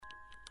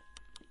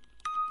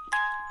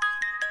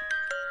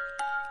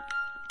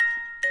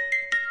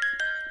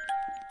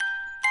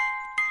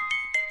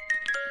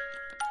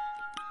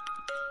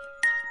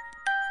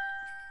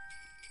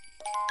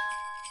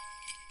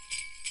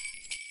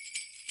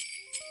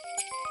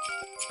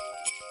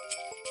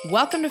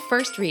Welcome to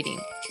First Reading,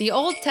 the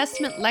Old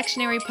Testament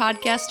lectionary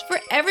podcast for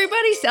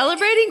everybody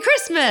celebrating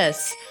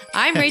Christmas.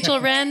 I'm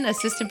Rachel Wren,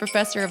 Assistant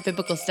Professor of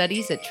Biblical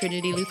Studies at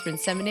Trinity Lutheran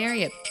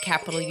Seminary at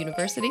Capital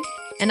University.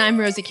 And I'm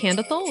Rosie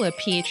Candethal, a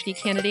PhD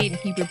candidate in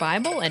Hebrew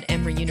Bible at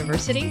Emory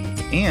University.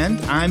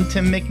 And I'm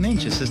Tim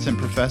McNinch, Assistant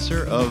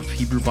Professor of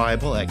Hebrew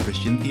Bible at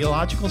Christian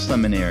Theological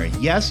Seminary.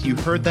 Yes, you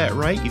heard that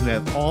right. You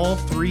have all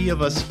three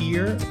of us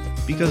here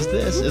because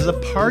this is a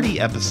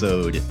party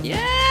episode.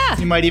 Yeah!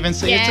 You might even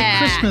say it's a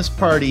Christmas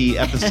party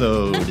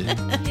episode.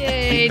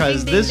 Yay!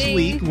 Because ding, this ding,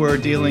 week ding. we're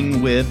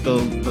dealing with the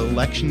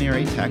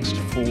lectionary text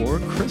for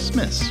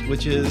Christmas,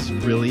 which is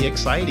really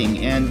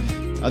exciting. And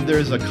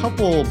there's a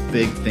couple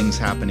big things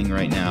happening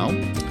right now.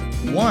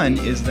 One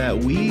is that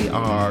we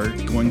are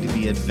going to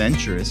be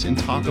adventurous and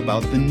talk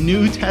about the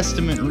New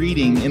Testament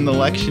reading in the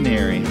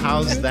lectionary.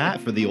 How's that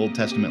for the Old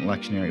Testament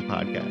lectionary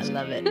podcast? I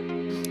love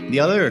it. The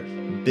other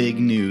big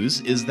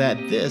news is that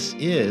this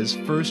is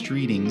First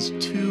Reading's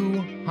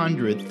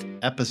 200th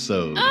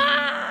episode.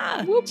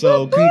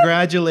 So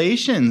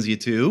congratulations, you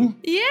two.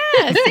 Yeah,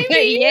 same to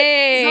you.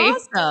 Yay!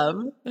 It's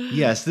awesome.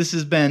 Yes, this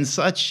has been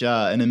such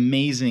an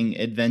amazing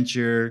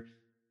adventure,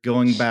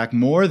 going back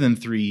more than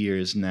 3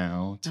 years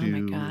now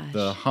to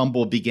the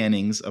humble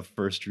beginnings of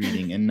First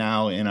Reading, and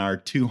now in our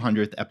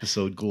 200th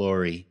episode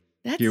glory.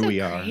 That's Here so we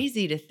are.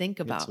 crazy to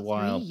think about. It's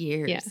wild. 3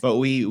 years. Yeah. But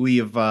we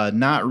have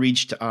not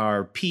reached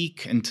our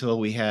peak until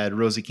we had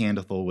Rosie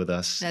Candethal with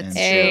us. That's And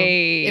true.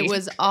 Hey. It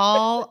was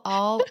all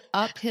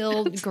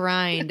uphill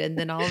grind, and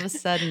then all of a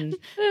sudden,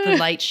 the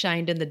light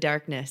shined in the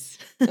darkness.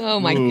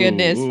 Oh my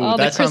goodness! All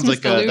the that sounds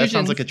Christmas like illusions. that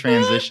sounds like a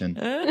transition.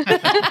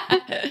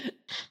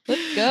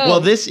 Let's go. Well,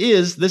 this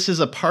is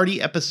a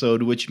party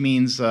episode, which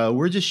means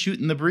we're just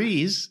shooting the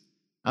breeze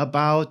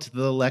about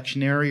the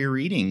lectionary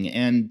reading.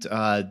 And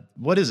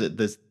what is it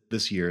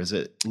this year? Is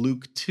it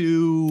Luke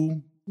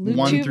 2, Luke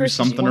 1 2 through verses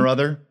something 1 or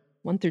other?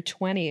 1 through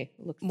 20. It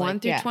looks 1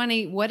 like, through yeah.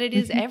 20, what it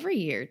is every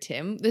year,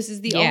 Tim. This is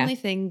the Yeah. only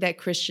thing that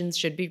Christians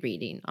should be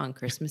reading on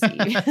Christmas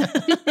Eve.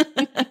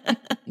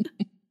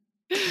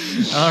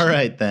 All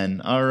right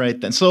then.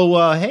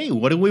 So, hey,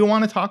 what do we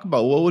want to talk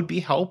about? What would be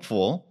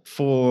helpful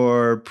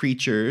for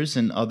preachers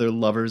and other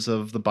lovers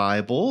of the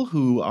Bible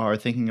who are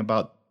thinking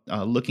about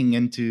looking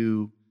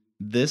into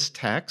this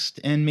text,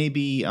 and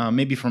maybe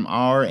from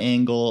our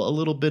angle, a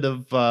little bit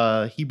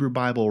of Hebrew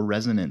Bible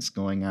resonance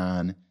going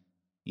on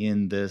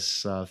in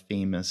this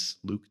famous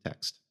Luke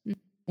text?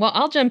 Well,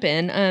 I'll jump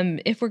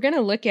in. If we're going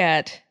to look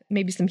at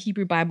maybe some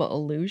Hebrew Bible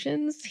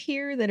allusions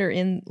here that are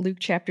in Luke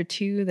chapter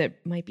 2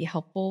 that might be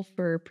helpful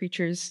for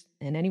preachers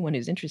and anyone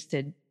who's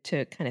interested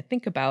to kind of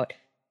think about,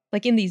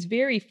 like in these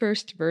very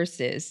first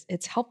verses,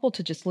 it's helpful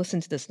to just listen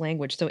to this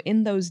language. So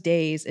in those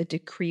days, a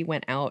decree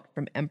went out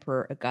from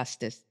Emperor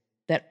Augustus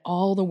that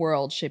all the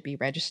world should be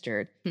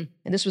registered. And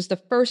this was the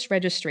first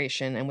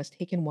registration and was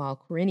taken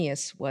while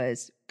Quirinius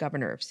was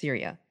governor of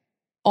Syria.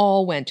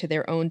 All went to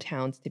their own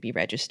towns to be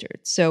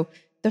registered. So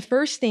the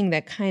first thing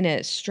that kind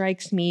of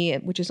strikes me,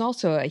 which is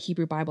also a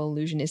Hebrew Bible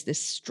allusion, is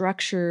this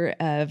structure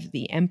of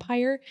the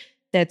empire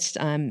that's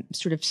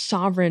sort of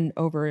sovereign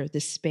over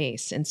this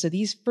space. And so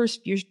these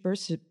first few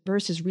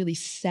verses really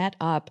set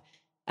up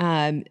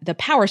the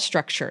power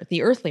structure,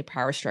 the earthly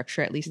power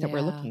structure, at least that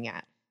we're looking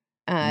at.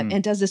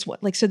 And does this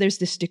so there's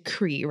this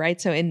decree,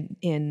 right? So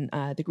in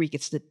the Greek,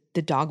 it's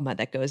the dogma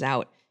that goes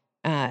out,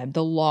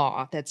 the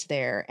law that's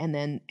there, and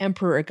then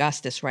Emperor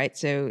Augustus, right?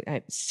 So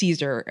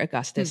Caesar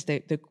Augustus,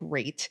 the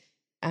great.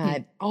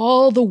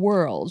 All the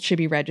world should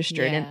be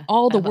registered, and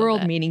all the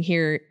world meaning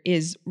here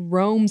is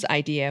Rome's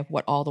idea of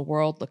what all the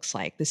world looks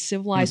like, the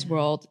civilized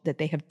world that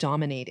they have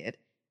dominated.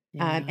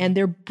 And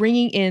they're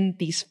bringing in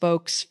these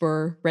folks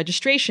for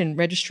registration.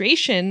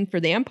 Registration for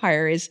the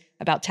empire is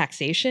about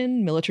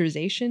taxation,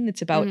 militarization.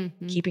 It's about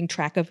keeping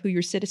track of who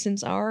your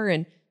citizens are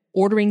and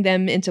ordering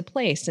them into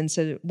place. And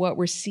so what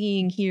we're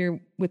seeing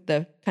here with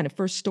the kind of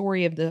first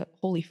story of the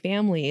Holy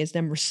Family is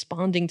them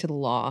responding to the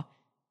law,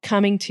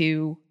 coming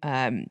to,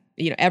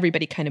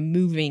 everybody kind of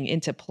moving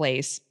into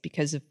place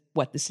because of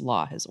what this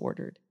law has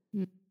ordered.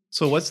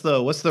 So what's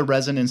the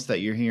resonance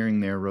that you're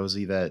hearing there,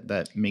 Rosie,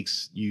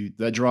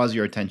 that draws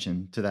your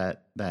attention to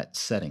that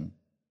setting?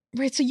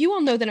 Right. So you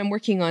all know that I'm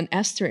working on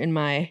Esther in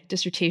my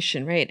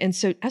dissertation, right? And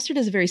so Esther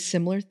does a very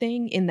similar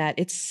thing in that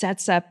it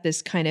sets up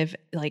this kind of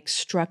like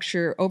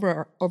structure,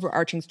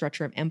 overarching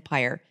structure of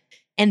empire.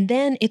 And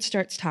then it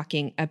starts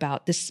talking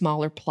about this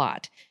smaller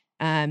plot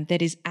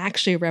that is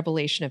actually a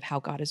revelation of how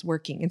God is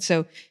working. And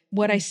so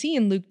what I see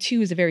in Luke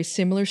 2 is a very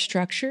similar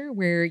structure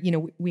where,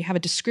 we have a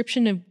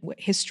description of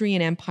history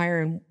and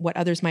empire and what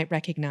others might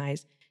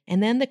recognize,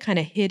 and then the kind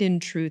of hidden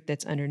truth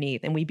that's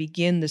underneath. And we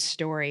begin the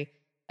story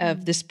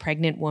of this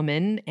pregnant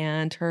woman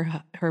and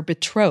her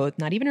betrothed,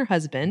 not even her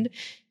husband,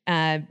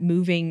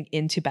 moving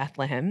into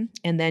Bethlehem.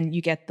 And then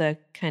you get the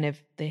kind of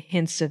the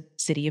hints of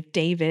city of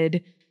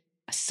David,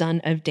 a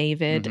son of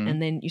David. And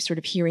then you sort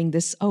of hearing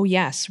this, oh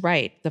yes,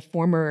 right, the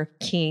former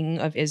king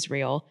of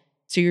Israel.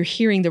 So you're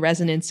hearing the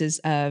resonances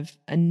of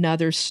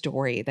another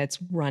story that's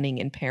running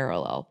in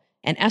parallel.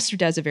 And Esther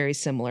does a very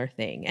similar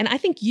thing. And I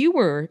think you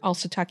were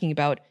also talking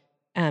about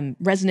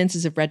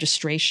resonances of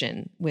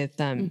registration with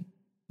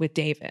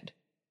David.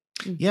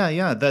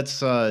 Yeah. That's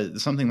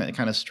something that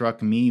kind of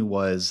struck me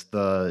was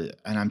and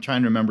I'm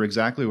trying to remember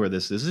exactly where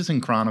this is. This is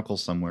in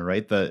Chronicles somewhere,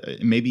 right?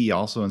 Maybe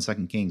also in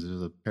Second Kings.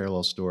 There's a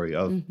parallel story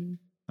of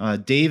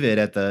David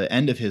at the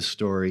end of his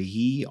story.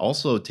 He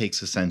also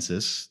takes a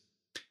census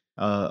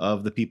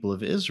of the people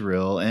of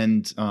Israel,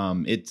 and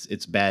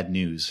it's bad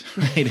news,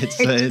 right?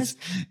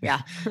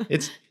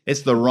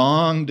 It's the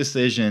wrong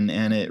decision,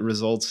 and it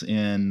results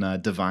in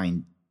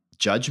divine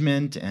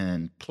judgment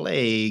and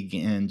plague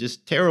and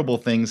just terrible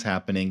things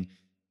happening.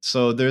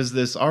 So there's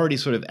this already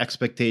sort of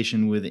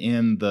expectation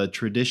within the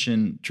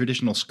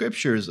traditional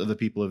scriptures of the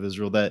people of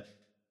Israel that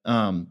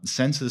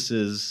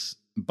censuses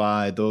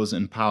by those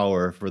in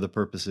power for the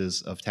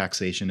purposes of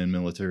taxation and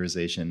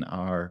militarization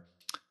are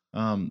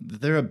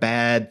they're a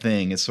bad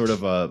thing. It's sort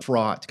of a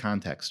fraught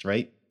context,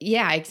 right?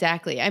 Yeah,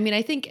 exactly. I mean,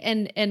 I think,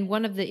 and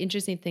one of the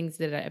interesting things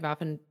that I've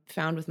often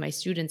found with my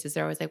students is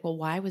they're always like, well,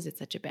 why was it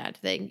such a bad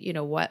thing?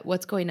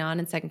 What's going on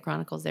in Second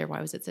Chronicles there?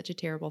 Why was it such a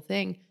terrible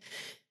thing?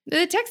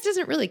 The text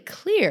isn't really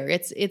clear.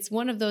 It's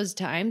one of those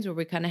times where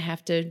we kind of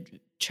have to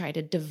try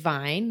to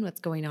divine what's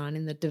going on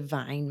in the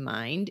divine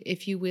mind,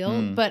 if you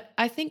will. But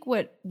I think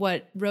what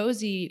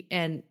Rosie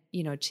and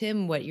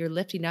Tim, what you're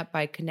lifting up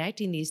by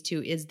connecting these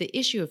two is the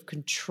issue of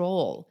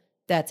control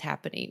that's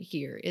happening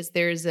here.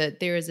 There is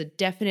a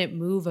definite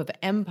move of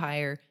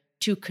empire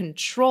to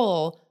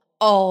control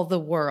all the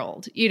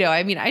world.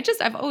 I mean,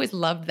 I've always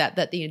loved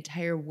that the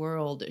entire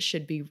world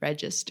should be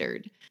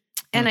registered.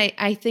 And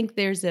I think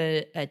there's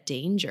a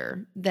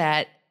danger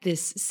that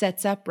this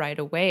sets up right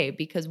away,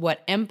 because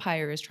what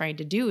empire is trying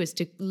to do is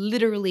to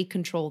literally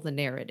control the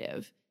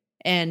narrative.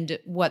 And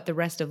what the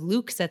rest of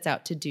Luke sets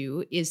out to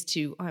do is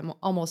to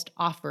almost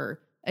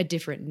offer a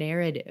different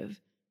narrative.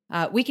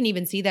 We can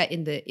even see that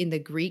in the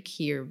Greek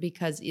here,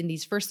 because in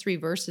these first three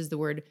verses, the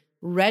word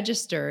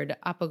registered,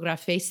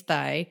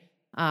 apographestai,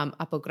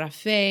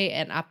 apographe,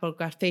 and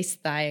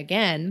apographestai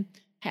again,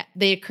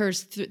 they occur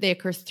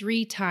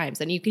three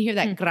times. And you can hear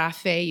that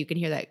graphe, you can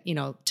hear that,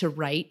 to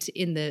write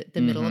in the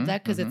middle of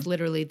that, because it's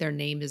literally their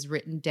name is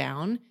written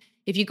down.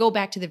 If you go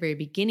back to the very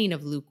beginning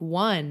of Luke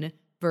 1,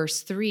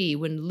 verse 3,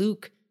 when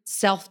Luke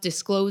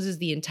self-discloses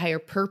the entire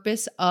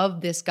purpose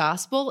of this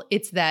gospel,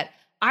 it's that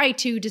I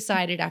too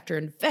decided, after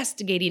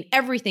investigating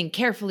everything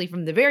carefully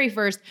from the very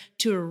first,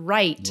 to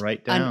write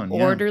down, an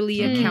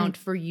orderly account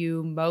for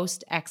you,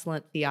 most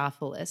excellent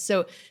Theophilus.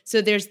 So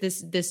there's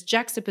this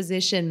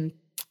juxtaposition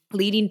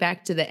leading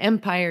back to the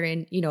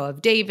empire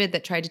of David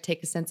that tried to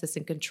take a census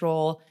and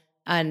control,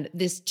 and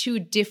this two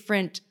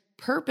different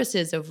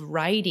purposes of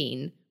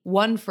writing,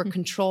 one for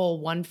control,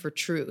 one for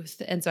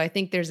truth. And so I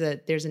think there's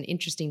an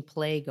interesting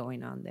play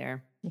going on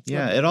there.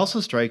 Yeah, it also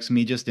strikes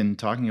me, just in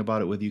talking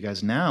about it with you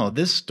guys now,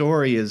 this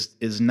story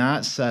is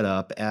not set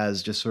up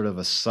as just sort of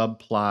a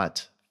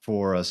subplot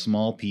for a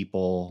small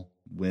people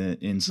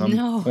in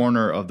some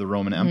corner of the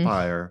Roman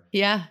Empire.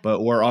 Yeah.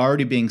 But we're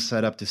already being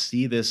set up to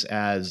see this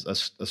as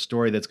a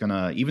story that's going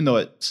to, even though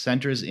it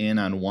centers in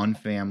on one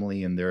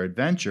family and their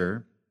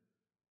adventure,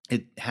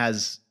 it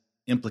has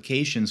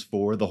implications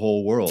for the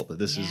whole world.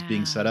 This is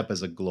being set up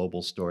as a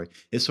global story.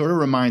 It sort of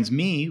reminds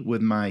me,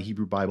 with my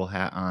Hebrew Bible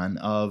hat on,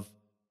 of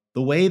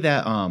the way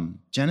that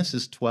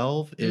Genesis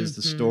 12 is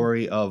the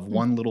story of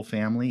one little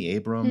family,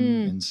 Abram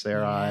and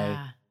Sarai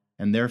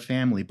and their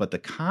family, but the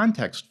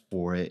context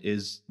for it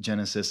is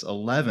Genesis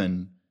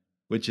 11,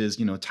 which is,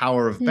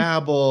 Tower of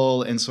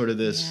Babel, and sort of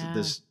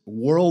this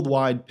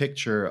worldwide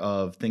picture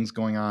of things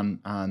going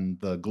on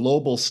the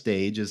global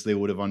stage as they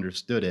would have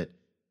understood it.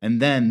 And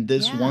then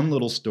this one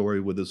little story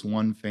with this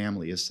one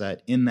family is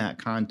set in that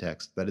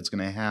context, that it's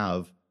going to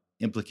have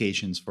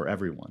implications for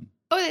everyone.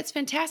 Oh, that's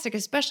fantastic,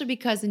 especially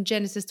because in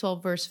Genesis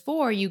 12, verse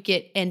 4, you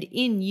get, and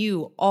in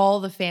you all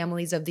the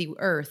families of the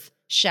earth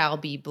shall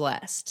be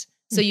blessed.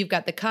 So you've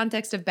got the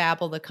context of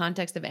Babel, the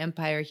context of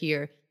empire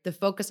here, the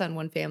focus on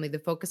one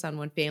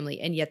family,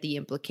 and yet the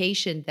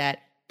implication that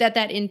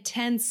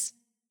intense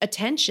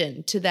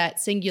attention to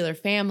that singular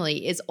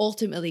family is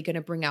ultimately going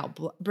to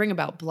bring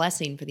about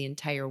blessing for the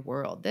entire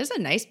world. There's a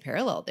nice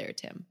parallel there,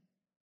 Tim.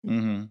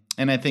 Mm-hmm.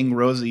 And I think,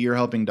 Rosie, you're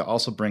helping to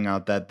also bring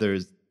out that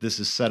this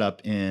is set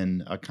up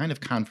in a kind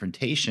of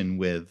confrontation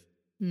with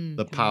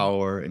the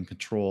power and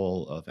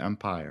control of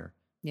empire.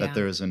 Yeah. That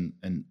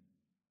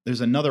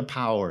there's another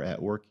power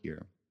at work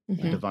here, a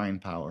divine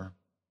power.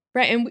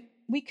 Right, and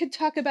we could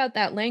talk about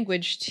that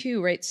language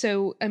too, right?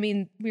 So, I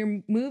mean,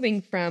 we're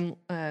moving from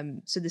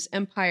this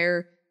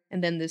empire,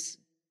 and then this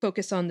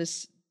focus on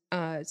this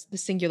the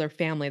singular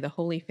family, the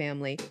Holy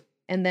Family,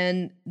 and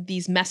then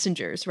these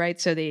messengers,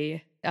 right? So the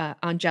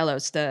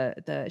angelos,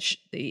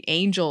 the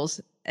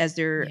angels, as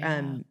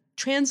they're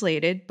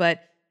translated,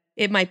 but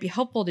it might be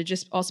helpful to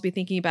just also be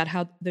thinking about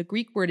how the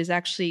Greek word is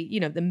actually,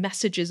 the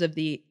messages of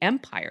the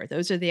empire.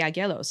 Those are the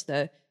angelos,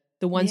 the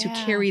ones who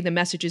carry the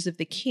messages of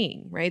the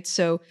king, right?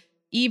 So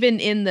even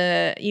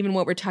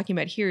what we're talking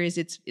about here is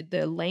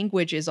the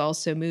language is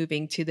also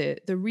moving to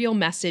the real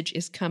message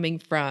is coming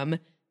from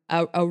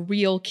a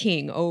real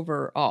king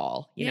over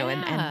all, you know,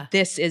 Yeah. and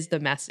this is the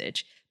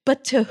message.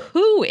 But to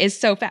who is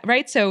so fast,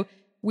 right? So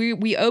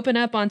we open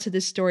up onto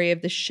this story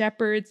of the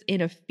shepherds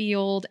in a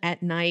field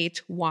at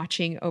night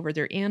watching over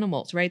their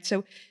animals, right?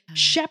 So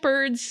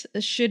shepherds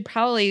should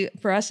probably,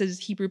 for us as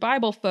Hebrew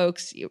Bible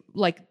folks,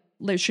 like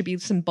there should be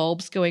some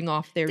bulbs going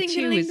off there Ding,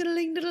 too. diddling,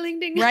 diddling, diddling,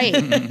 ding.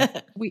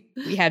 Right. we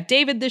have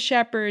David the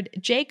shepherd,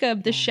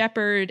 Jacob the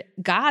shepherd,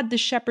 God the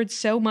shepherd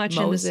so much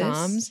in the Moses.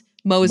 Psalms.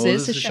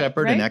 Moses the the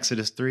shepherd right? in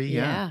Exodus 3.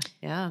 Yeah.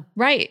 Yeah.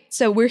 Right.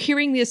 So we're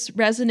hearing this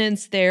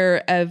resonance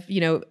there of,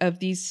 you know, of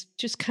these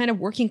just kind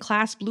of working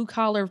class blue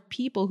collar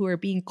people who are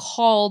being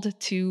called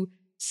to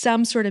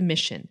some sort of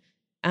mission.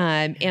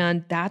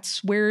 And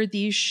that's where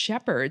these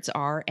shepherds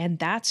are. And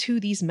that's who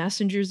these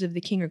messengers of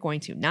the king are going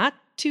to, not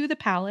to the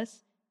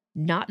palace,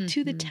 not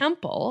to the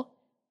temple,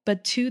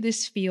 but to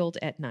this field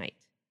at night.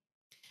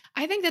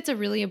 I think that's a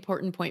really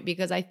important point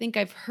because I think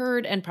I've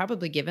heard and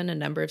probably given a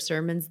number of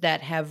sermons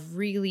that have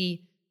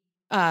really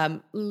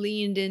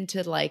leaned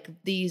into like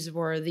these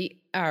were the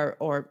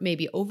or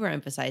maybe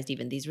overemphasized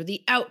even these were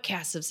the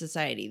outcasts of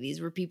society.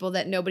 These were people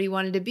that nobody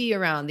wanted to be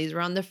around. These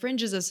were on the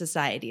fringes of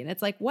society. And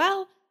it's like,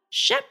 well,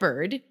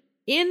 shepherd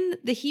in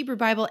the Hebrew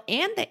Bible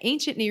and the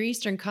ancient Near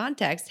Eastern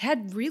context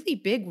had really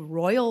big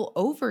royal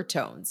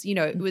overtones. You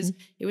know, it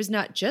was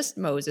not just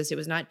Moses, it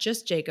was not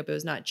just Jacob, it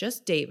was not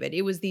just David.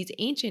 It was these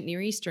ancient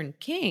Near Eastern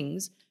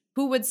kings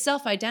who would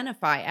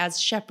self-identify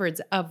as shepherds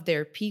of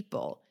their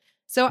people.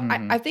 So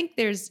I think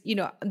there's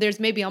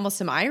maybe almost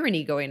some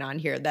irony going on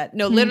here that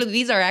literally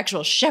these are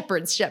actual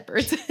shepherds.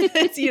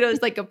 It's,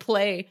 it's like a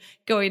play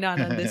going on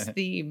this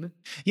theme.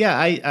 Yeah,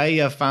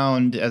 I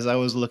found as I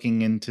was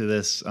looking into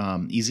this,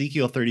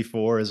 Ezekiel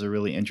 34 is a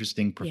really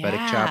interesting prophetic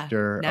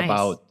chapter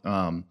about,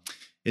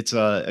 it's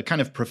a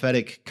kind of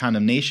prophetic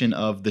condemnation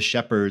of the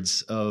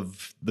shepherds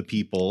of the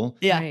people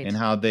and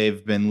how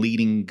they've been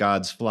leading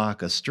God's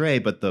flock astray.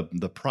 But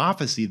the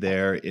prophecy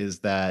there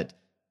is that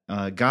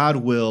God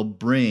will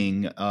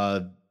bring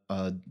a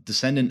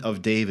descendant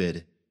of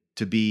David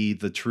to be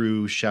the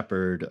true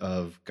shepherd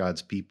of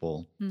God's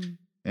people.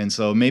 And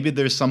so maybe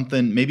there's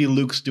something, maybe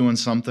Luke's doing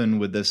something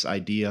with this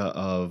idea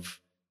of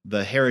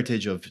the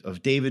heritage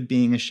of David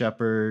being a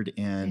shepherd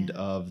and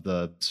of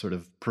the sort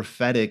of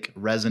prophetic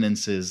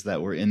resonances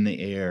that were in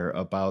the air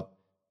about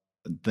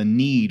the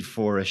need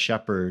for a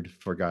shepherd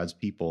for God's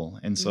people.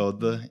 And so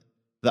the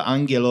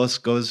angelos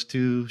goes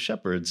to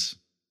shepherds.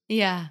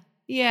 Yeah.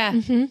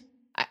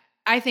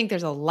 I think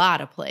there's a lot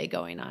of play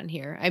going on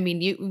here. I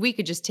mean, we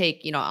could just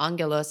take,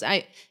 angelos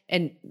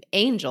and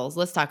angels.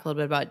 Let's talk a little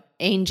bit about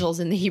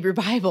angels in the Hebrew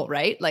Bible,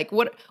 right? Like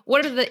what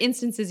are the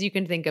instances you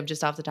can think of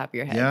just off the top of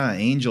your head? Yeah,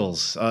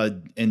 angels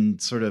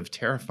and sort of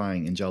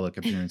terrifying angelic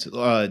appearances.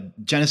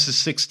 Genesis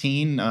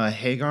 16,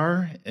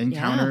 Hagar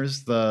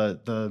encounters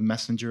the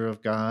messenger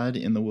of God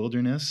in the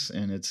wilderness,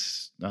 and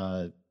it's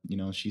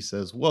she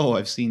says, "Whoa,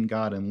 I've seen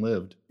God and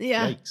lived."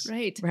 Yeah, Yikes.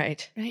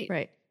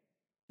 Right.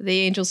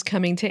 The angels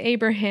coming to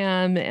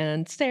Abraham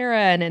and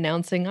Sarah and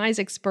announcing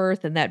Isaac's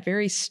birth, and that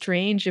very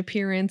strange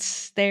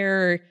appearance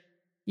there,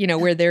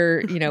 where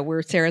they're,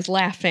 where Sarah's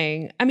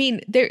laughing. I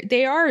mean,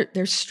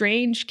 they're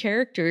strange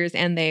characters,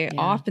 and they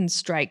often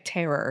strike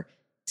terror.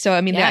 So,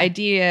 I mean, the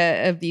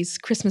idea of these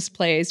Christmas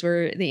plays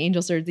where the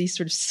angels are these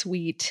sort of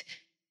sweet,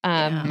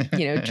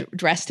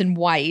 dressed in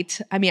white.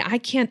 I mean, I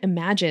can't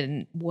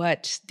imagine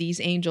what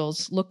these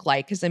angels look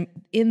like, because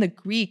in the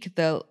Greek,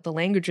 the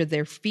language of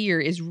their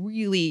fear is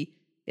really.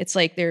 It's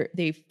like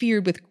they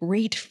feared with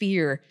great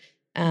fear.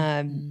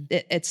 They're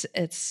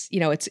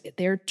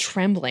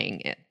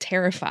trembling,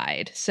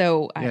 terrified.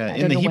 So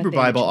in the Hebrew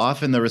Bible,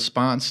 often the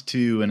response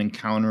to an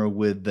encounter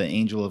with the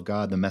angel of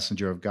God, the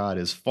messenger of God,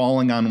 is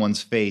falling on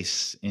one's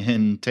face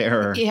in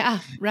terror. Yeah,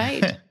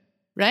 right.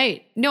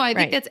 Right. No, I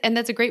think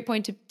that's a great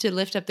point to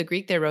lift up the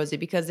Greek there, Rosie,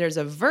 because there's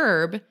a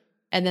verb.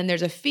 And then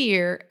there's a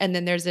fear, and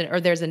then there's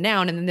a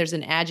noun, and then there's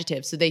an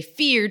adjective. So they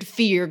feared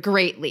fear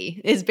greatly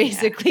is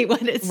basically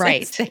what it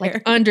says there.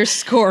 Like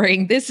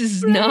underscoring, this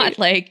is not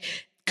like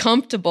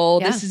comfortable.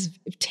 Yeah. This is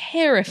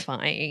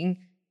terrifying.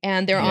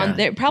 And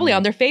they're probably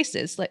on their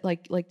faces,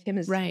 like Tim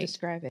is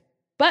describing.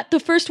 But the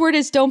first word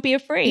is don't be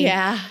afraid.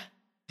 Yeah.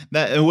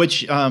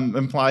 Which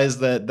implies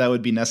that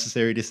would be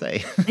necessary to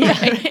say.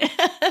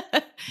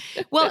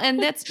 Well, and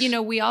that's,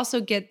 we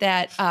also get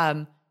that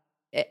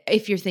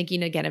if you're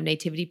thinking again of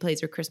nativity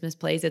plays or Christmas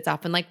plays, it's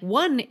often like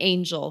one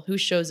angel who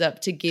shows up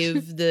to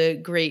give the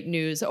great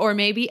news, or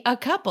maybe a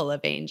couple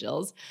of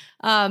angels.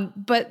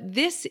 But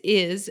this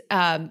is,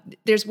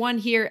 there's one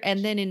here.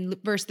 And then in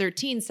verse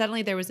 13,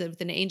 suddenly there was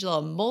with an angel,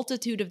 a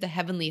multitude of the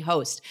heavenly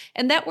host.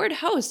 And that word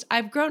host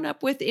I've grown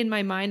up with in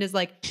my mind is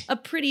like a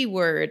pretty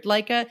word,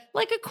 like a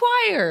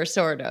choir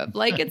sort of,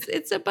 like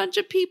it's a bunch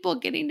of people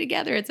getting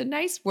together. It's a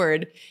nice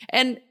word.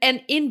 And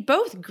in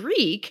both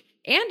Greek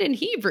and in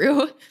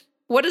Hebrew,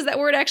 what does that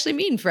word actually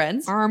mean,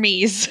 friends?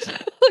 Armies.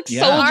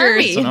 Soldiers.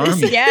 Army. It's an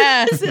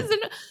army.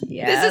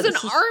 This is an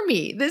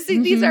army.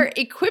 These are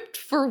equipped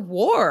for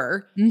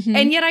war.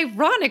 And yet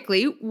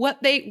ironically,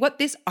 what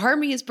this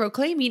army is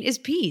proclaiming is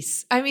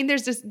peace. I mean,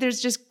 there's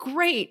just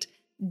great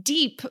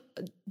deep,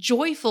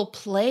 joyful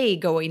play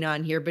going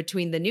on here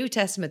between the New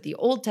Testament, the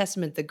Old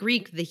Testament, the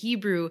Greek, the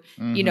Hebrew,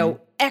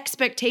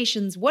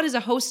 expectations. What is a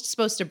host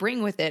supposed to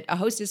bring with it? A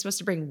host is supposed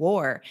to bring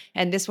war,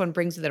 and this one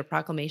brings with it a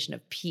proclamation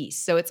of peace.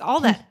 So it's all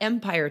that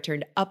empire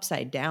turned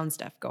upside down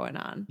stuff going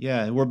on.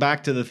 Yeah, we're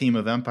back to the theme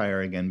of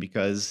empire again,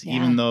 because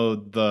even though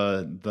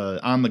the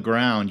on the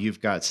ground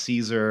you've got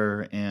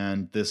Caesar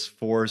and this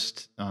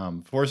forced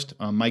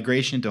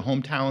migration to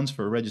hometowns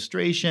for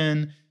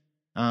registration,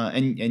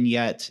 and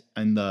yet,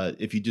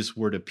 if you just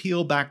were to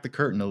peel back the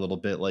curtain a little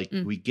bit, like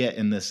we get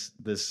in this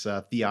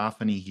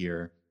theophany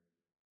here,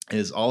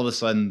 is all of a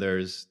sudden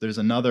there's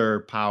another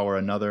power,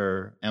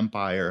 another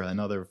empire,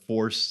 another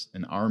force,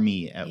 an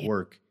army at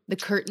work. The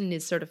curtain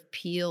is sort of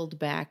peeled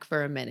back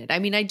for a minute. I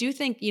mean, I do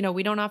think,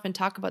 we don't often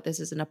talk about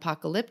this as an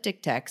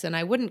apocalyptic text, and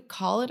I wouldn't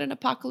call it an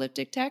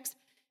apocalyptic text,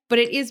 but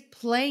it is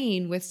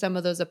playing with some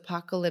of those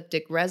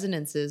apocalyptic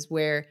resonances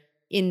where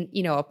in,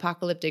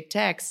 apocalyptic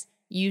texts,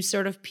 you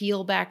sort of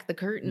peel back the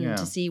curtain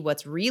to see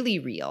what's really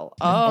real.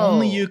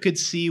 Only you could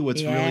see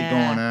what's really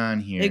going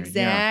on here.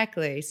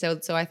 Exactly. So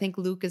I think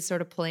Luke is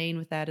sort of playing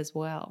with that as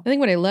well. I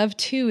think what I love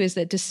too is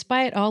that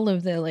despite all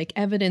of the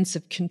evidence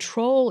of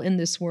control in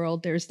this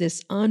world, there's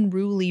this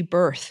unruly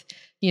birth,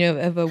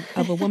 of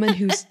a woman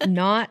who's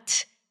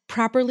not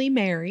properly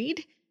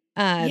married.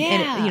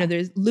 And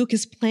there's Luke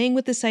is playing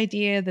with this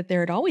idea that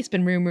there had always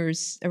been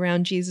rumors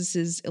around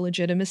Jesus's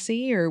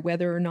illegitimacy, or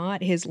whether or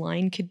not his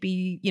line could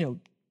be,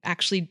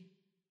 actually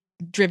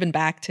driven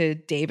back to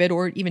David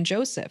or even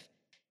Joseph.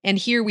 And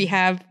here we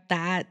have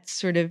that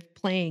sort of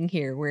playing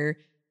here where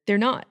they're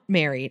not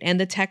married and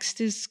the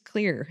text is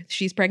clear.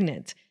 She's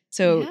pregnant.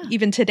 So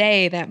even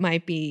today that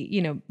might be,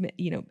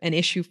 an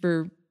issue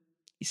for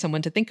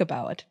someone to think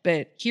about.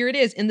 But here it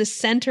is in the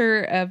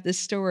center of the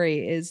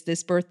story is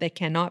this birth that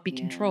cannot be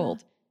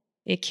controlled.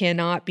 It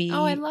cannot be.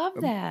 Oh, I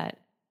love that.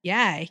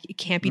 Yeah, it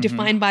can't be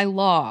defined by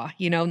law,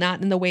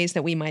 not in the ways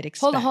that we might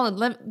expect. Hold on.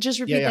 Let me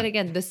just repeat that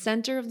again. At the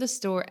center of this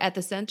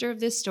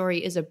story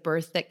is a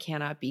birth that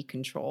cannot be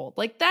controlled.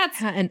 Like that's,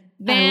 I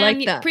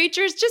like that.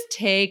 Preachers just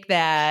take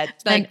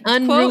that. Like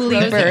an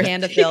unruly birth.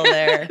 Candafill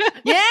there.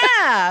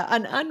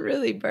 An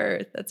unruly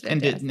birth. That's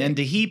fantastic. And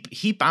to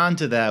heap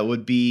onto that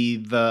would be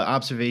the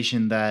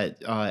observation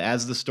that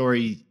as the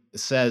story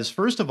says,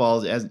 first of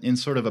all, as in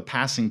sort of a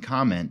passing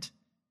comment,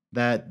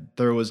 that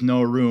there was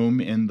no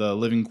room in the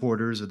living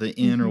quarters or the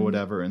inn or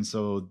whatever, and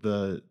so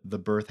the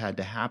birth had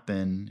to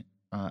happen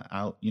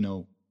out,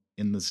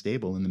 in the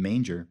stable, in the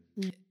manger.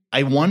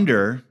 I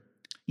wonder,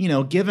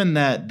 given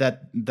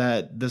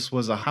that this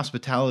was a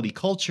hospitality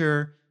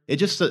culture,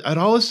 it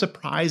always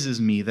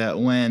surprises me that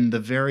when the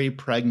very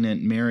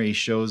pregnant Mary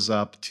shows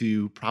up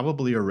to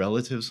probably a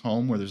relative's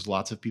home where there's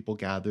lots of people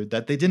gathered,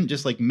 that they didn't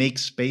just make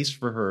space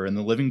for her in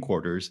the living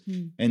quarters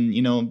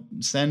and,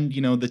 send,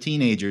 the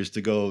teenagers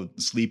to go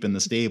sleep in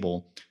the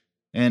stable.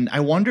 And I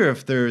wonder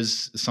if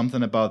there's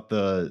something about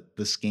the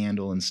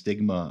scandal and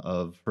stigma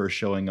of her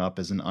showing up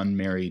as an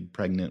unmarried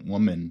pregnant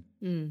woman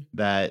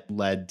that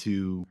led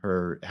to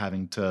her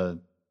having to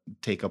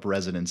take up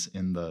residence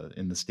in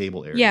the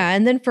stable area. Yeah,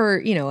 and then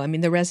for,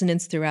 the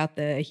resonance throughout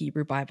the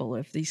Hebrew Bible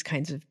of these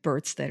kinds of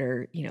births that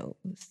are,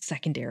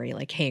 secondary,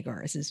 like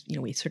Hagar's is,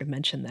 we sort of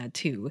mentioned that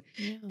too.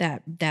 Yeah.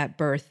 That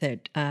birth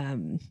that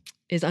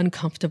is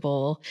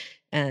uncomfortable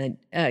and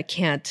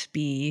can't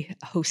be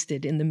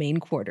hosted in the main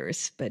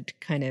quarters, but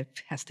kind of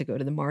has to go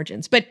to the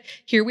margins. But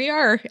here we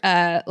are,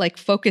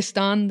 focused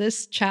on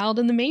this child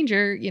in the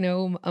manger,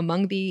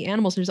 among the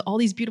animals. There's all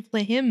these beautiful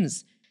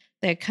hymns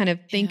that kind of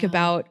think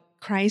about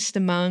Christ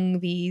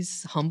among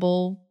these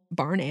humble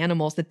barn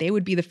animals, that they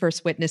would be the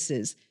first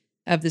witnesses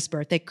of this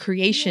birth, that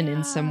creation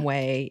in some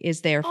way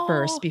is there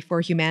first before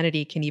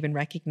humanity can even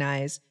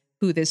recognize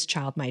who this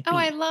child might be. Oh,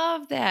 I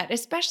love that.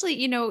 Especially,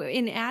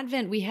 in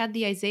Advent, we had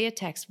the Isaiah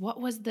text.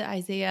 What was the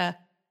Isaiah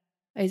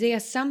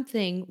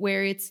something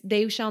where it's,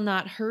 they shall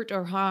not hurt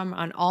or harm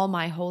on all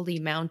my holy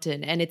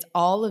mountain. And it's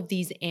all of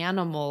these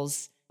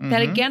animals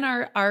that again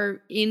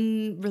are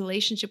in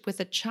relationship with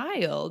a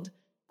child.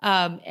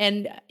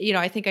 And,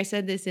 I think I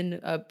said this in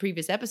a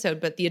previous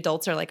episode, but the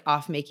adults are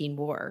off making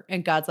war,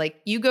 and God's like,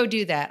 you go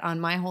do that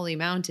on my holy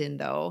mountain,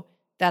 though.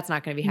 That's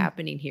not going to be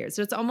happening here.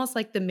 So it's almost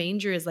like the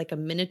manger is like a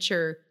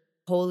miniature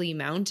holy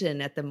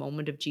mountain at the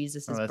moment of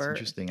Jesus' birth. That's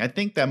interesting. I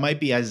think that might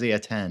be Isaiah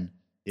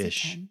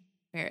 10-ish.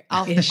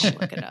 I'll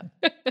look it up.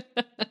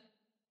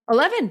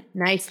 11.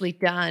 Nicely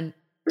done.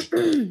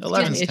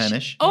 11's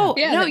 10-ish. Oh,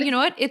 yeah. No, you know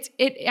what? It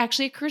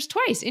actually occurs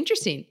twice.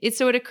 Interesting. It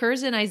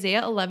occurs in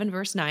Isaiah 11,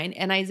 verse 9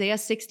 and Isaiah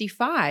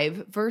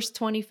 65, verse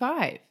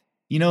 25.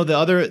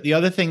 The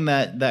other thing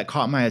that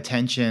caught my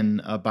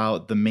attention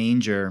about the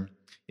manger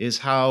is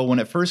how when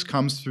it first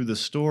comes through the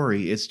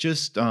story, it's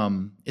just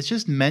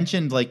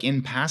mentioned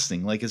in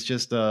passing, it's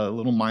just a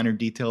little minor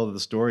detail of the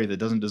story that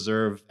doesn't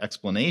deserve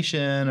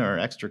explanation or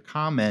extra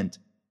comment.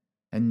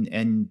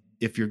 And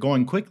if you're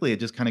going quickly, it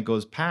just kind of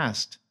goes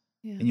past.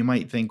 Yeah. And you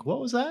might think, what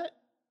was that?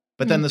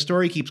 But then the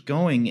story keeps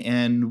going,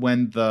 and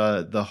when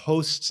the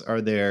hosts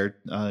are there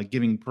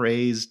giving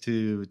praise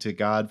to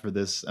God for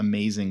this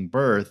amazing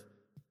birth,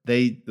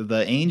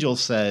 the angel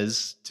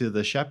says to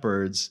the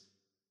shepherds,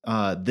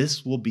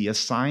 this will be a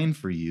sign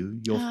for you.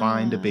 You'll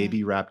find a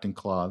baby wrapped in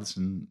cloths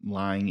and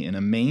lying in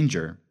a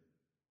manger.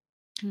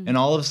 And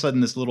all of a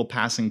sudden, this little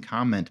passing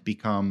comment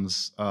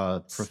becomes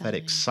a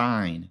prophetic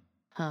sign.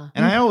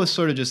 And I always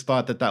sort of just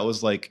thought that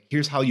was like,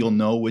 here's how you'll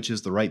know which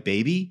is the right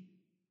baby.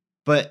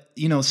 But,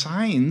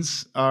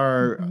 signs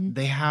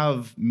they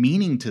have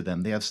meaning to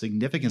them. They have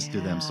significance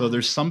to them. So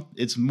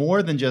it's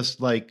more than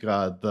just like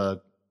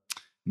the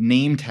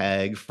name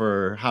tag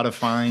for how to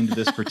find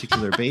this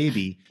particular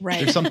baby. Right.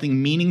 There's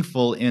something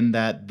meaningful in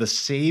that the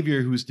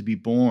Savior who's to be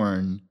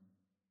born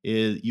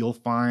you'll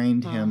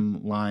find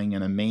him lying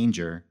in a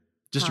manger.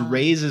 Just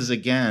raises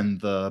again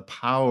the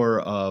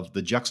power of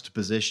the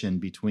juxtaposition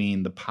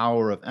between the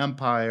power of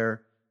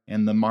empire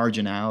and the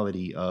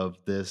marginality of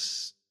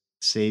this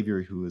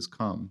Savior who has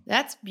come.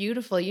 That's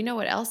beautiful. You know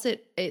what else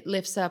it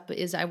lifts up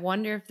is I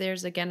wonder if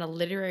there's again a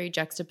literary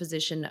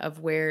juxtaposition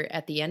of where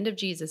at the end of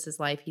Jesus's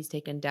life, he's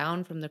taken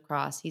down from the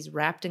cross, he's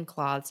wrapped in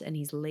cloths, and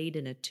he's laid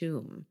in a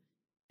tomb.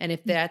 And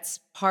if that's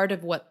part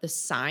of what the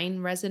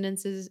sign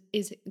resonance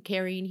is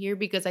carrying here,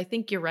 because I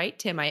think you're right,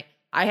 Tim. I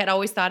had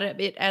always thought of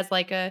it as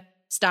like a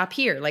stop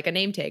here, like a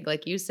name tag,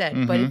 like you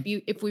said. But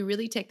if we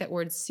really take that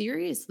word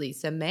seriously,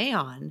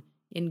 semeion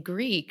in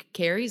Greek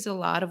carries a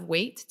lot of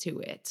weight to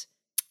it.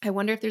 I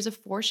wonder if there's a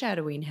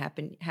foreshadowing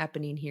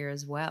happening here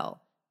as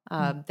well.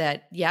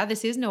 That,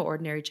 this is no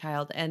ordinary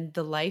child, and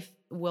the life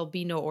will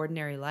be no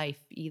ordinary life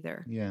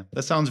either. Yeah,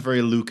 that sounds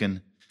very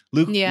Lucan.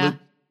 Luke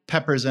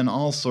peppers in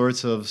all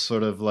sorts of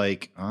sort of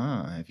like,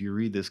 if you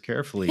read this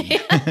carefully,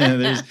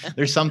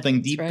 there's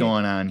something deep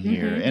going on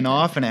here. And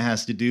often it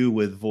has to do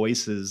with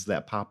voices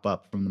that pop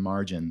up from the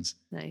margins.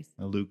 Nice.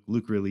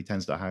 Luke really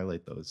tends to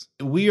highlight those.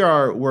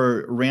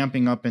 We're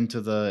ramping up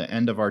into the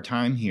end of our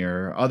time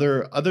here.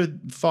 Other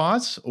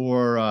thoughts,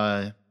 or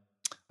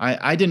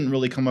I didn't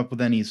really come up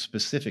with any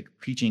specific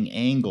preaching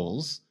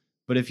angles,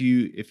 but if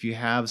you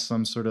have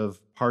some sort of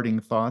parting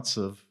thoughts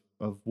of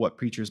what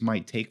preachers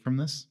might take from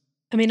this.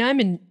 I mean, I'm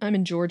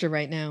in Georgia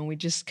right now, and we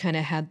just kind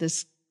of had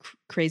this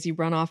crazy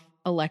runoff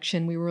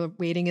election. We were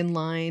waiting in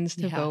lines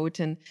to vote,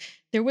 and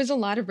there was a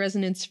lot of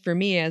resonance for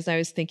me as I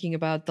was thinking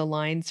about the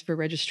lines for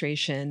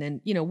registration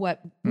and,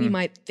 what we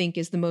might think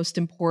is the most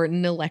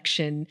important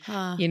election,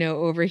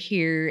 over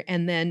here,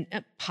 and then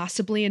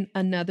possibly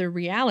another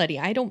reality.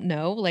 I don't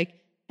know,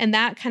 and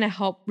that kind of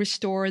helped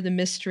restore the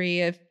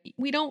mystery of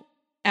we don't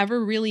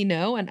ever really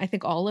know, and I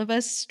think all of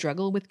us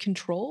struggle with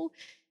control.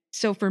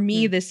 So for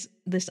me, this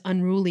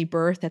unruly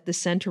birth at the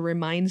center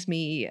reminds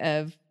me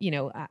of,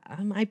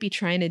 I might be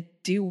trying to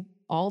do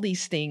all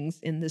these things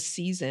in this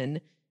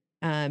season,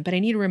 but I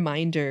need a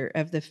reminder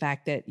of the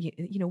fact that,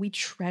 we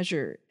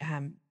treasure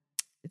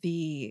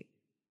the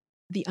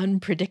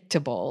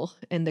unpredictable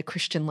in the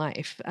Christian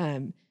life,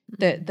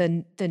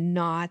 the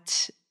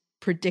not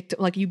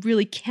predictable, like you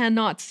really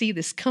cannot see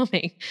this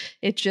coming.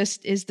 It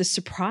just is the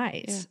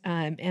surprise.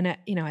 And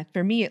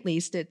for me, at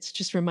least, it's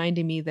just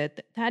reminding me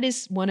that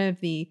is one of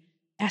the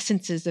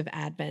essences of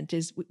Advent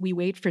is we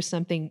wait for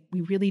something we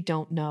really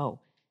don't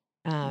know.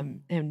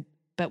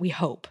 But we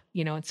hope,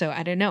 and so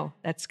I don't know,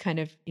 that's kind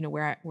of,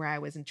 where I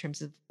was in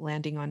terms of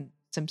landing on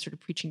some sort of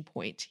preaching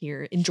point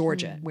here in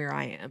Georgia, where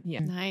I am.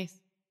 Yeah. Nice.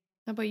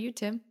 How about you,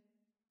 Tim?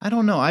 I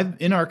don't know.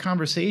 In our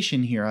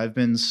conversation here, I've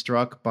been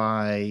struck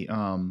by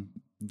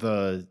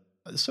the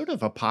sort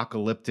of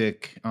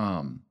apocalyptic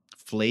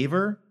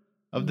flavor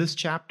of this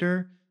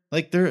chapter.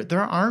 Like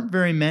there aren't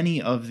very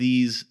many of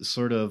these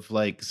sort of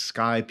like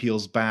sky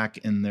peels back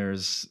and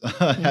there's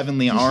a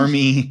heavenly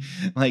army.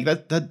 Like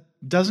that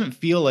doesn't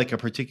feel like a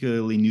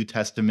particularly New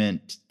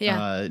Testament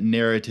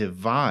narrative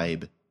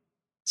vibe.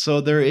 So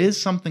there is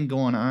something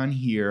going on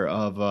here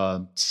of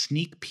a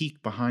sneak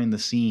peek behind the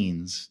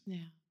scenes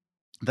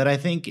that I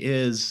think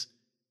is,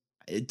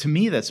 to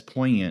me, that's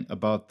poignant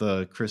about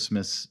the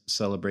Christmas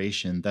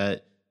celebration,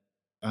 that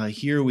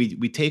here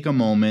we take a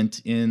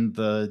moment in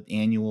the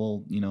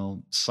annual,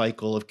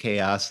 cycle of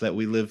chaos that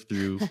we live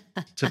through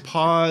to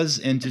pause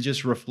and to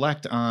just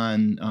reflect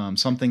on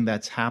something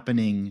that's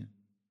happening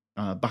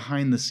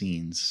behind the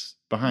scenes,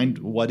 behind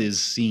what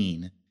is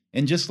seen.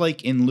 And just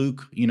like in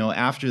Luke,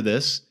 after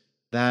this,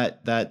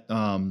 that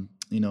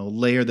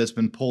layer that's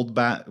been pulled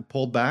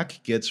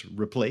back gets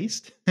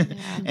replaced.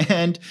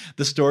 And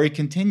the story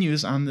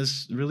continues on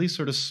this really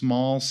sort of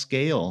small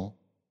scale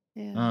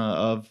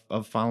of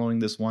following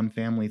this one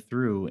family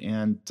through.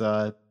 And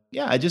I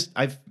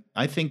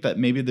think that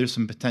maybe there's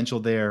some potential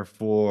there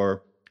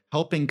for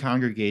helping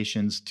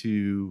congregations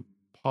to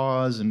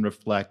pause and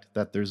reflect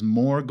that there's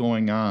more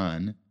going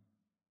on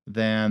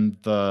than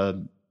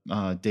the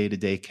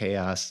day-to-day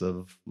chaos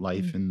of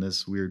life in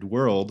this weird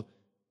world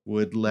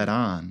would let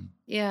on.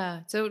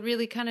 Yeah. So it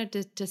really kind of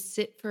to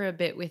sit for a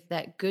bit with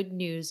that good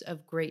news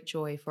of great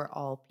joy for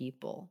all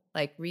people,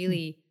 like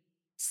really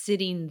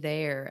sitting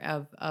there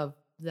of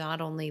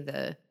not only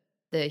the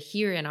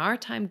here in our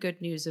time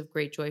good news of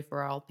great joy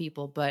for all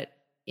people, but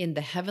in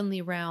the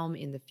heavenly realm,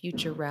 in the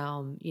future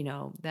realm,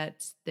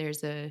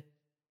 there's a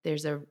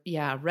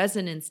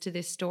resonance to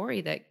this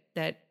story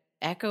that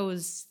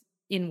echoes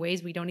in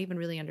ways we don't even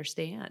really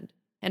understand.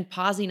 And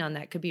pausing on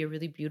that could be a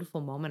really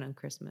beautiful moment on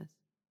Christmas.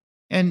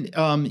 And,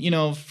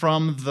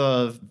 from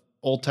the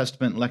Old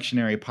Testament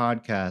Lectionary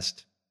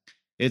podcast,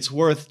 it's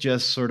worth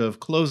just sort of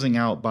closing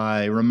out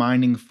by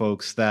reminding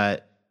folks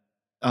that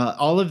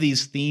all of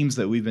these themes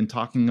that we've been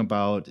talking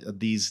about,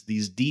 these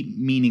deep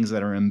meanings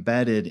that are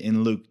embedded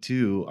in Luke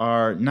 2,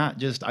 are not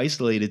just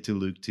isolated to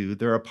Luke 2.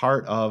 They're a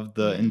part of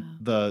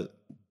the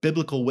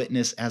biblical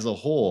witness as a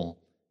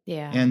whole.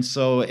 Yeah. And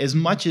so as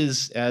much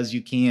as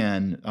you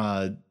can,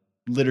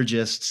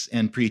 liturgists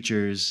and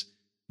preachers,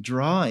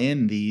 draw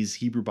in these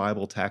Hebrew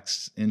Bible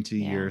texts into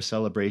your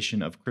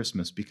celebration of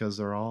Christmas, because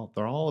they're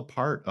all a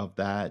part of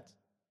that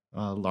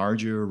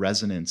larger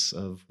resonance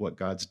of what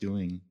God's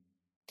doing.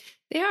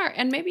 They are.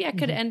 And maybe I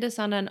could end us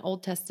on an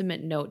Old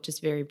Testament note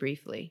just very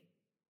briefly.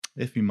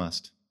 If you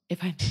must.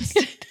 If I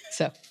must.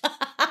 So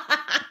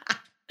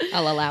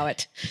I'll allow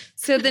it.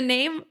 So the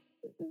name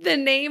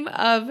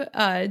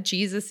of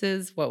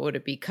Jesus's, what would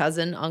it be,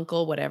 cousin,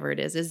 uncle, whatever it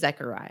is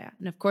Zechariah.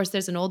 And of course,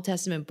 there's an Old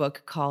Testament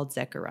book called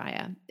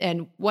Zechariah.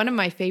 And one of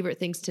my favorite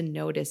things to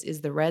notice is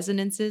the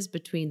resonances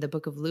between the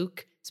book of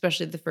Luke,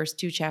 especially the first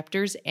 2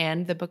 chapters,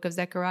 and the book of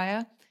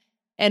Zechariah.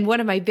 And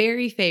one of my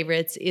very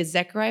favorites is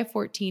Zechariah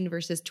 14,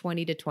 verses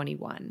 20 to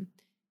 21.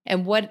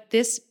 And what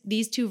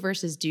these 2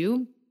 verses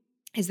do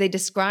is they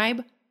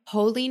describe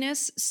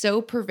holiness so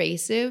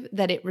pervasive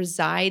that it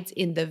resides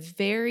in the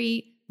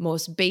very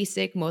most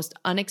basic, most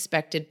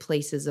unexpected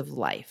places of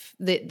life.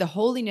 The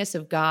holiness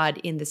of God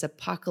in this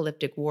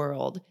apocalyptic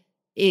world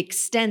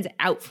extends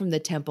out from the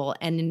temple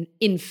and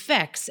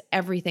infects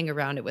everything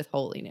around it with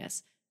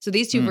holiness. So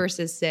these 2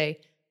 verses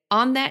say,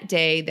 on that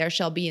day, there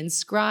shall be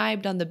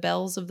inscribed on the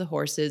bells of the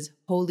horses,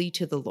 holy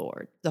to the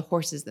Lord, the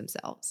horses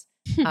themselves,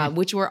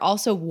 which were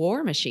also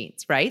war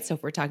machines, right? So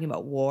if we're talking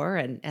about war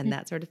and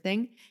that sort of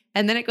thing.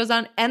 And then it goes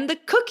on, and the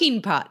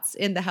cooking pots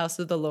in the house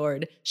of the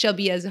Lord shall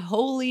be as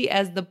holy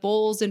as the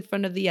bowls in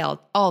front of the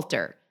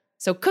altar.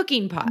 So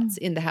cooking pots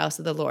in the house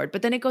of the Lord.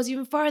 But then it goes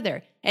even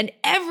farther. And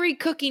every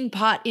cooking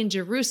pot in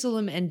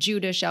Jerusalem and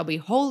Judah shall be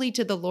holy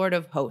to the Lord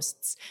of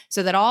hosts,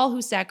 so that all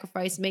who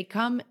sacrifice may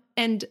come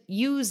and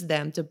use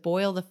them to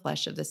boil the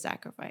flesh of the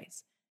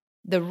sacrifice.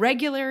 The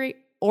regular,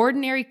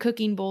 ordinary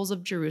cooking bowls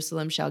of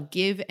Jerusalem shall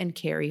give and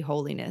carry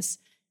holiness.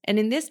 And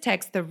in this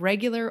text, the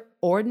regular,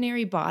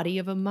 ordinary body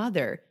of a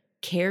mother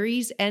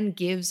carries and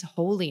gives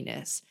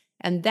holiness.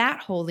 And that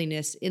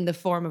holiness, in the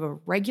form of a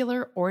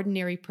regular,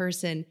 ordinary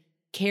person,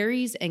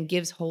 carries and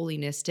gives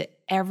holiness to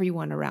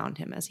everyone around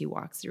him as he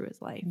walks through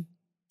his life.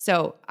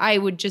 So I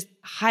would just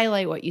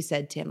highlight what you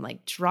said, Tim,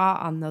 like draw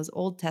on those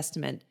Old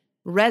Testament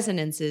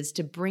resonances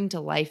to bring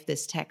to life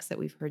this text that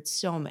we've heard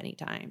so many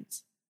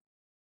times.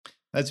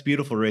 That's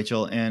beautiful,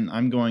 Rachel. And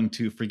I'm going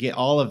to forget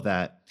all of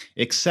that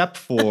except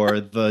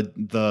for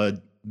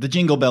the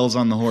jingle bells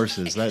on the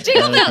horses. That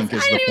I think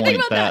is the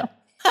point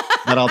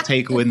that I'll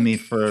take with me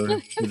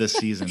for this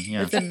season.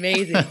 Yeah, it's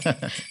amazing.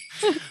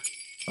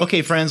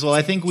 Okay, friends. Well,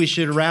 I think we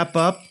should wrap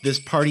up this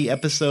party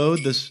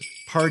episode, this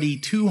party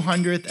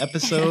 200th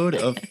episode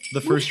of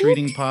the First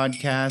Reading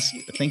Podcast.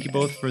 Thank you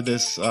both for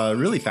this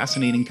really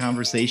fascinating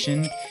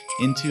conversation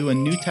into a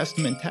New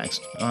Testament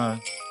text.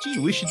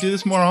 We should do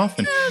this more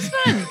often. That was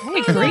fun.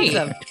 I agree.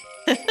 Awesome.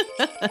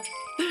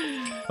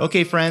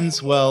 Okay,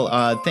 friends.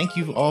 Well, thank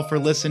you all for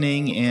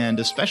listening, and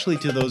especially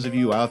to those of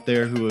you out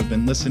there who have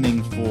been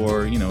listening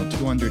for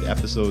 200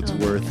 episodes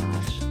worth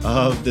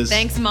of this.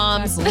 Thanks,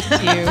 moms.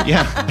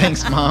 Yeah,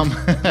 thanks, Mom.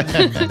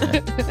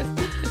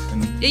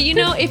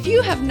 If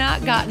you have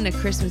not gotten a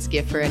Christmas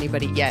gift for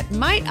anybody yet,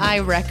 might I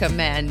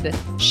recommend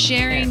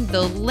sharing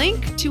the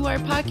link to our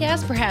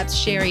podcast, perhaps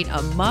sharing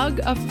a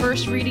mug of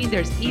First Reading.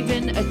 There's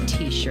even a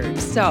t-shirt.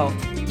 So,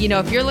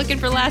 if you're looking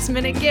for last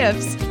minute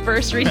gifts,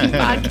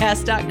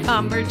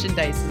 firstreadingpodcast.com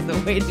merchandise is the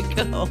way to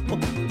go.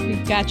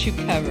 We've got you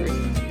covered.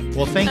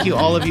 Well, thank you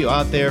all of you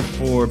out there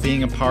for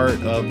being a part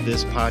of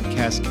this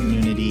podcast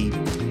community.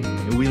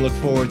 We look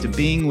forward to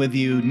being with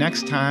you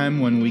next time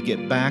when we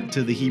get back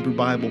to the Hebrew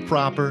Bible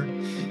proper.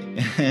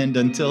 And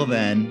until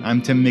then,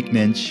 I'm Tim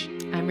McNinch.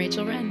 I'm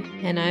Rachel Wren.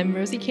 And I'm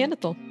Rosie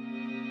Candital.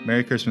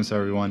 Merry Christmas,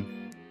 everyone.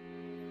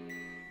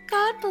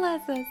 God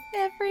bless us,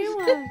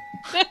 everyone.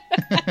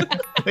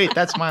 Wait,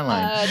 that's my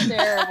line.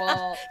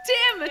 Terrible.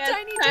 Tim,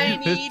 tiny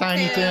It's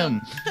Tiny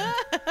Tim.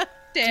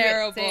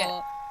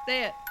 Terrible.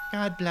 Say it.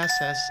 God bless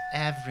us,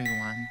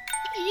 everyone.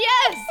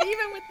 Yes,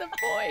 even with the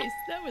voice.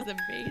 That was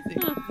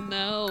amazing.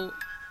 No.